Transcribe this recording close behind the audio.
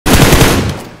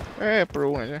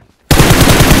pro này chứ.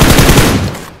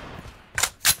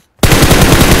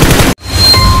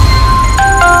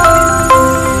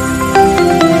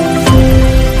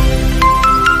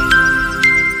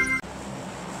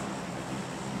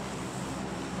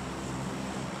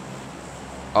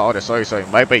 Oh, sorry,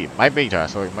 my bait,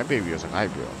 sorry, my bait was an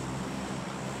eyebrow.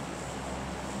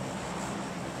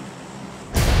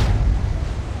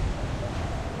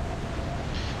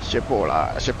 Ship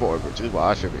board, which is what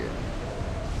I should be.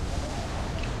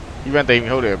 Even they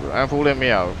hold it, I'm fooling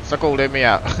me out. Suckle let me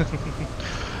out.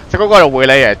 Suckle got away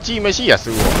like G machine as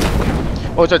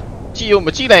well. Oh, just G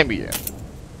machine me.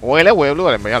 Well, I will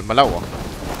look at my lower.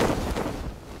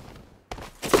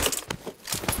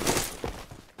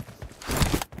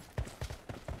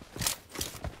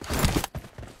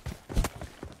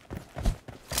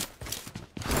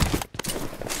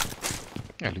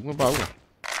 Yeah, look about it.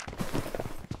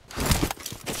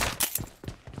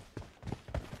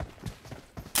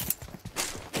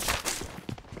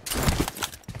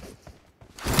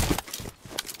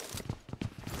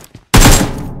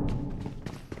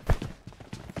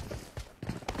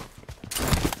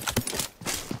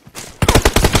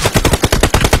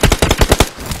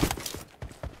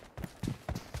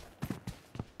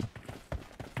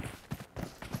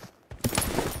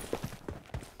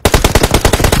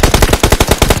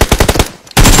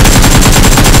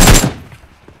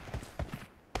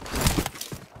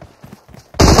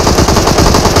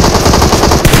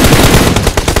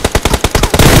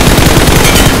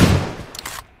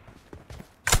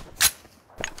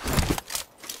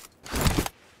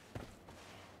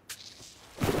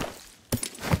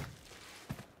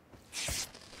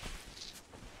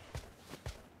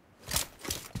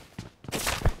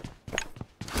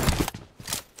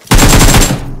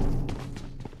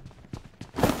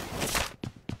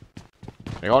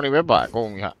 Mày con đi bếp bả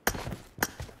con hả?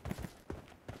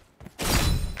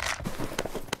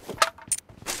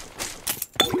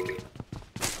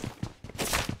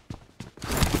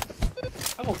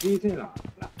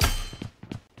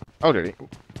 Oh, để đi.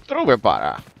 Terus bếp bả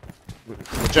à?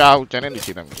 Jauh, jangan di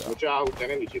sini.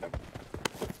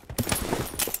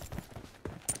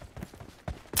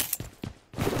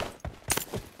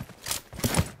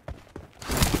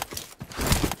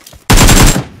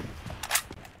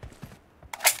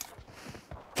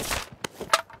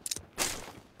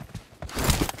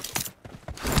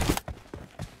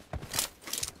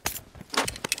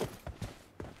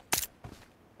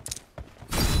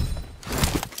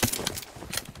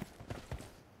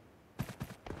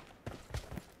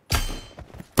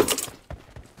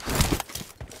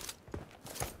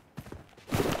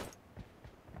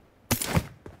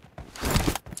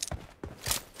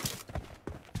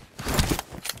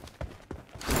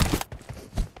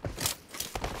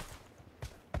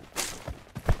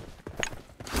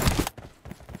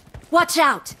 Watch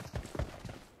out!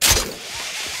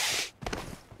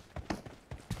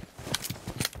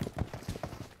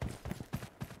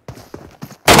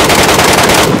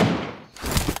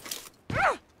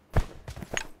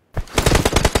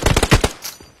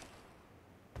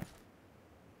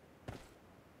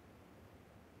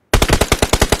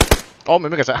 Oh, mày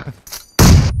mới cả sao?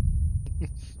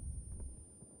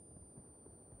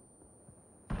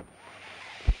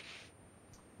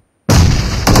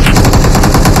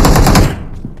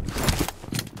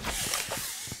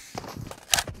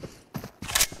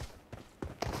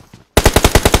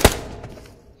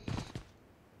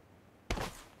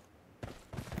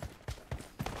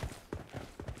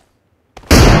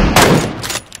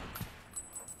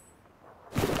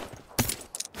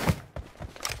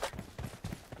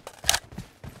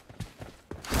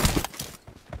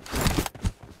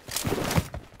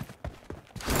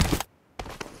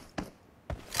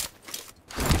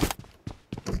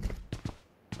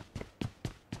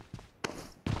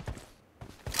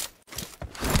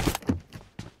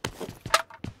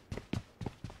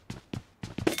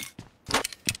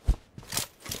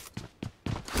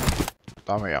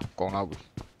 Tao mày ạ, con nào vậy?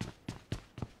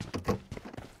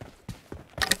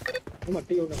 Nhưng mà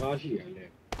tiêu là gì vậy?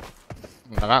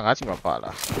 Ngã chỉ mà phải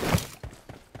là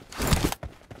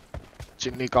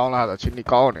chín đi con là chín đi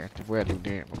con này, thì bây giờ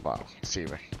đi mà bảo gì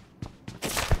vậy?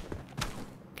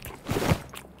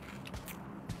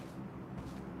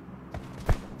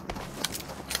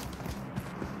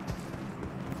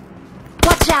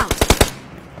 Watch out!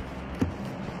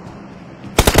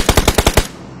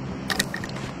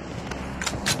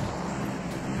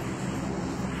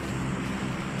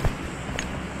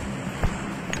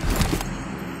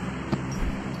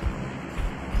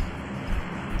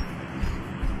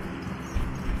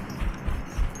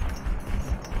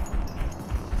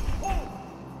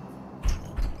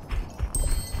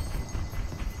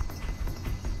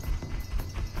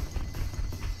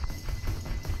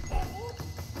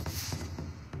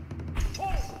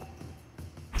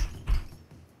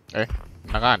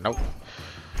 나가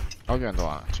나오면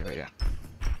너 지금이야.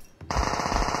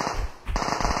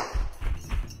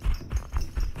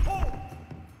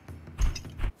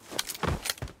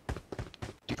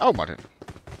 아우 말해.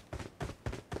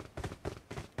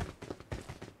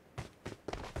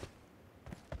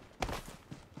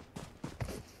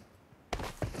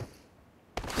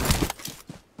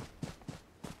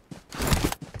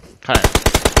 카이.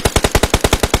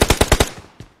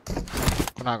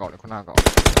 코나가 오네 코나가.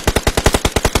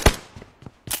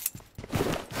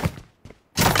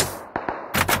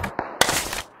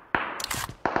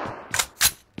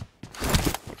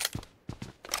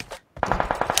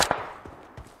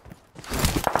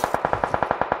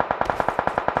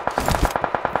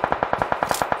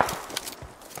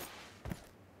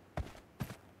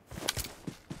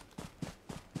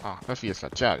 아,那是也是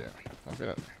假的，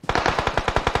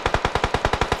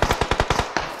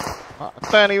啊，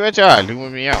但你别假，刘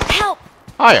文明啊，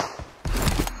哎呀，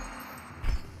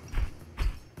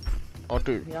哦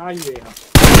对， ညာကြီးလေဟာ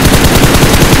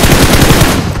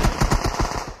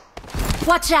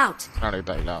Watch out! 那里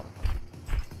逮了，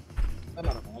 အဲ့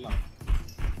လာတော့လား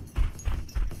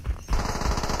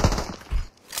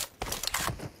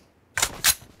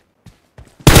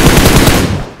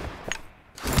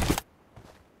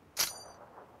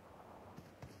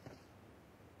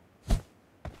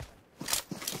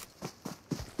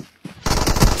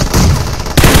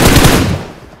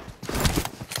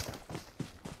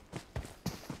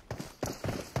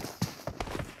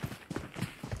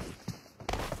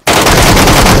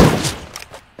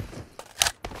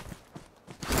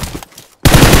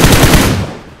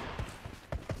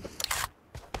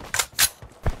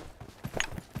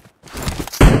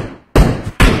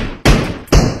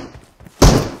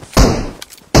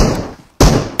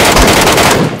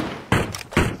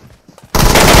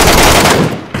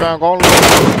干光了，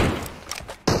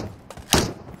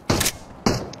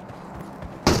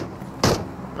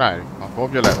哎，啊，我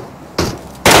别来了。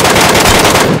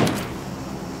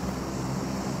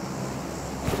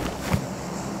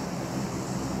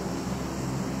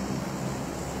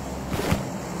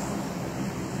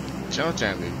 ကျွန်တော်ကြံ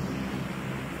သေး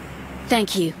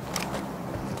Thank you.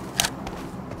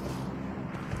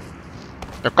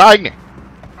 တကိုင်းနေ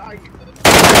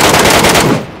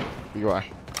ပြီးသွား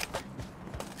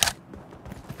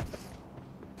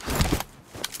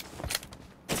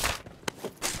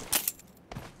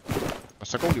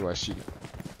စကုတ်တွေပါရှိတယ်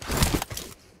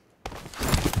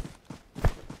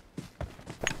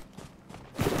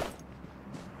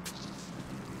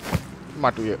မ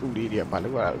တူရဲ့ဥလေးတွေကဘာ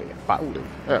လို့ရလဲပါဥလေး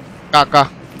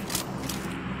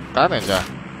ကားနေကြ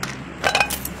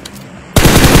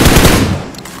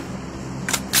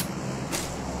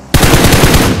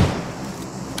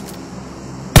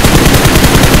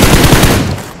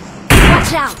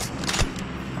Watch out!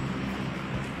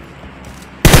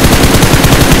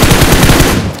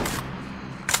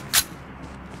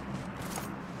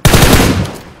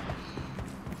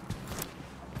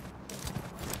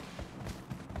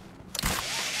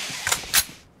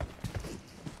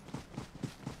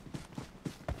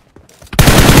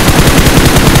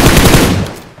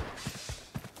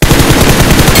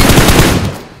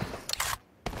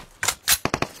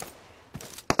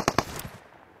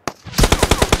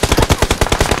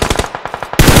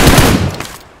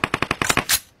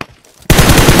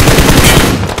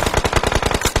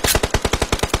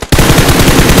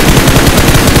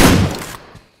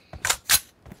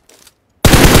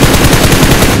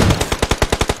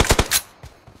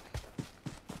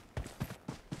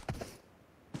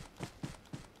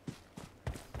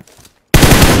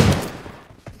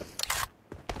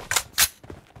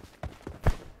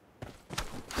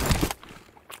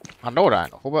 안 나오라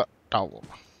호바 따오고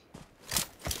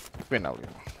왜 나오려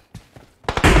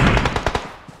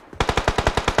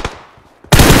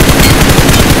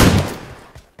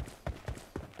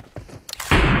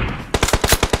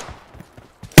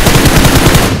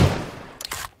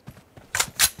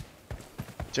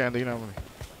쟤한테 이나 보네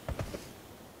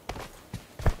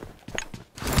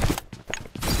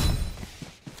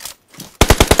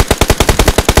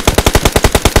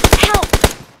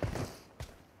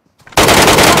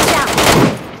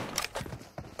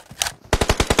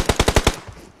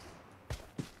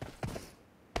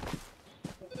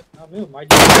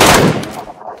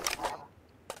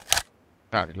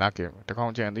자, 라게.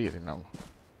 대강 쟤한테 이제 나오.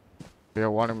 내가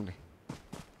원하면 돼.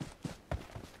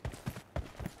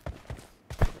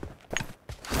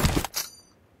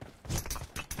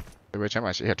 왜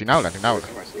잠깐만 야 뒤나올라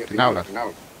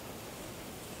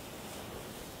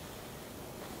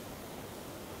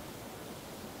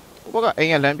오빠가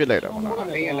A야 램비 레이더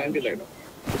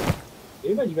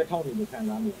လေးပဲကြီးပဲထောက်နေလို့ခံ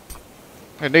စားနေ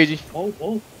နေကြီး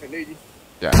ဘုံနေကြီး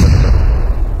ကြာ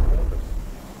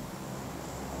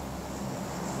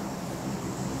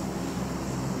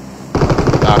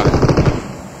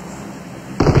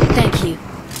Thank you.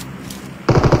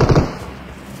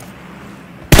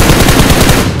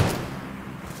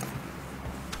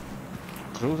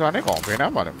 ခရူစာနဲ့ကောင်ဘယ်နာ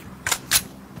မှာလဲ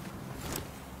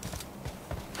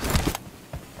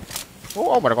ဟို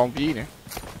အောက်မှာကောင်ပြေးနေ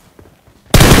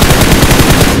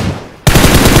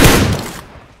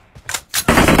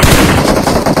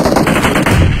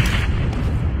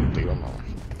တေးပါမှာ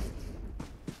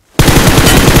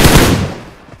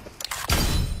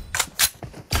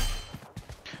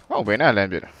ဟောဘယ်နာလမ်း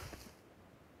ပြတယ်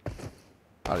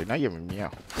အဲ့ဒီနိုင်ရမမြင်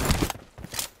အောင်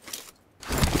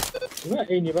ဒီက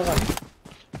အိမ်ဒီဘက်က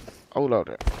အုပ်လောက်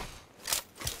တယ်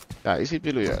ဒါအေးစိပြ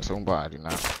စ်လို့ရအဆုံးပါဒီ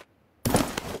နာ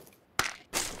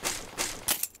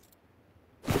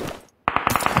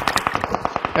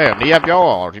နေရပြော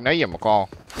အောင်ဒီနိုင်ရမကောင်း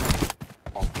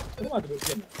ဒီမှာတို့ဖြ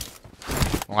စ်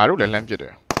နေ ငါတို့လည်းလမ်းပြစ်တ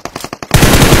ယ်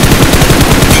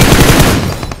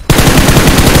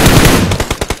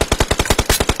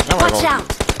Watch out.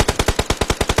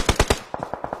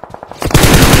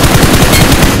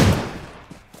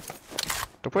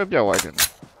 တပွဲပြောက်သွားတ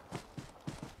ယ်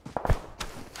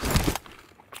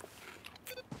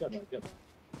ပြတ်ပါ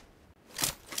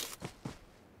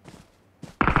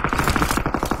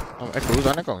အဲ့ခရူ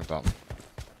စာနဲ့ကောင်တော့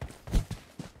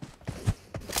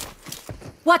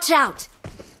Watch out.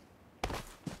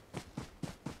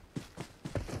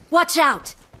 Watch out.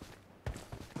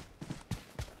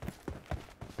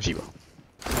 မရှိပါ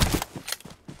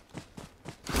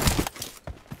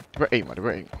ဒီဘက်အိမ်မှာဒီဘ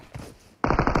က်အိမ်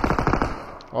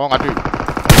ငါတွေ့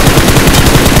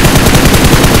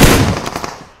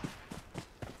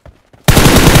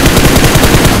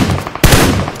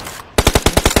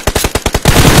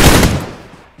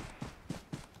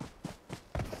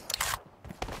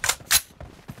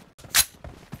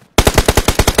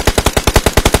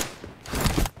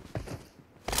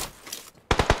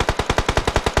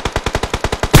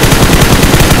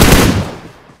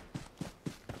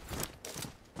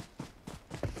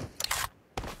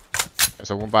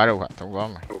စုံပါတော့ကသုံးသွား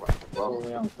မယ်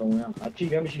 3ရအကြည့်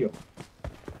လည်းမရှိရော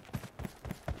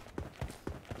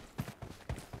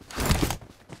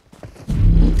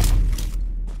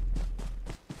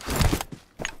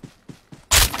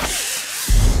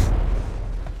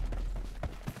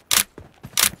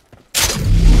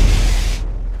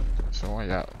ဆုံး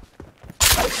ရ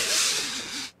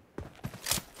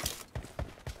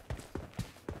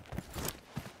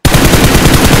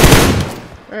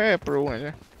ပရိုနေတ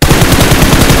ယ်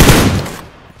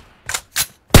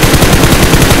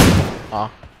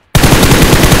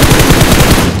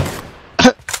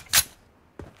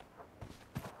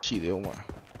ရှိသေးဦးမှာ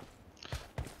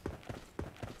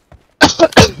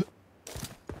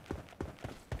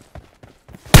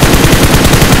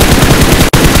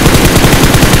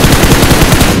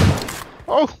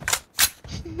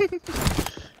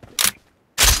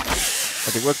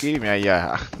အိုးဒီကကီးမြာရ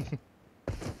ဟာ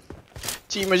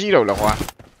ကြည်မရှိတော့လားကွာ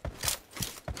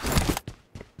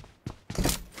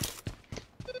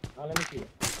အားလည်းမရှိရော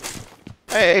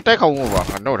တက်ခေါင်းမှာပါ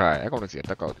ငါနှုတ်ထားတယ်အကောင်တစ်စီ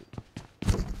တက်ကောက်တယ်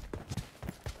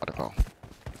တက်ကောက်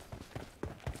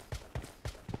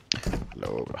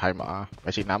လောဟိုင်မှာမ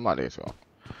ရှိနားမှာလေဆိုတော့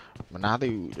မနာ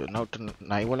သေးဘူးနောက်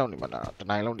နိုင်ဝက်လောက်နေမှာလားတ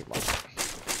နိုင်လောက်နေမှာ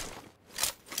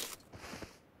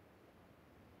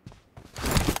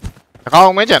အကော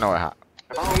င်မဲကြံတော့ဟာ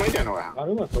ငါ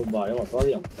တို့ကသုံးပါရောသွား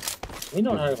ရအောင်မင်း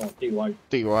တို့ထားရအောင်တေးသွား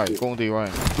တီဝိုင်းကုန်းတီဝို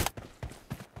င်း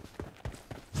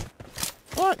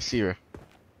ဟာစီရ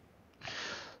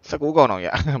19ကောင်တော့ရ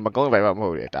မကုန်းပဲမဟု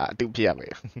တ်လေဒါအတူဖြစ်ရမ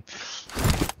ယ်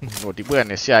ဟိုဒီပွဲက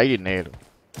နေဆရာကြီးတွေနေလို့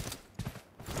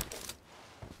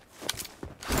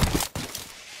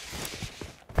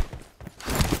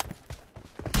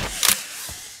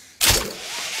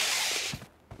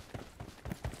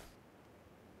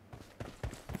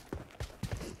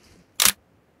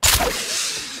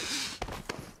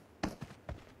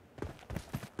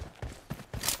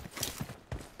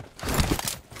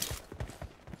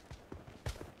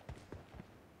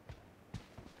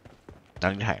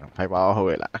đang đi hàng phải bao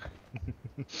hồi lại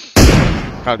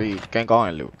cao đi canh con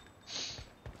này luôn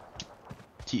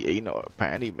chị ấy nó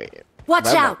phải đi mẹ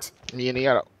Watch out. nhìn đi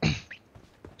đâu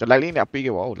cho lấy đi nè pi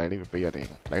cái ball lấy đi pi cái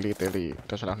lấy đi tới đi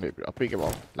cho sao làm được pi cái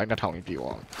ball lấy nó thòng đi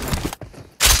ball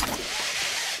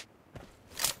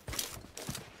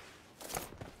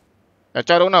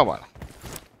chơi đúng nào mà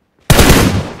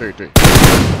tùy tùy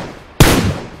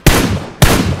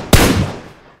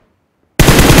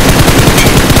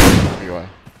rồi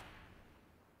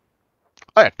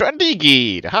 20k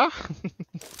ဟာ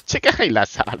ချစ်ကဟိုက်လာ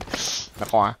စားန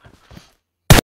ခွာ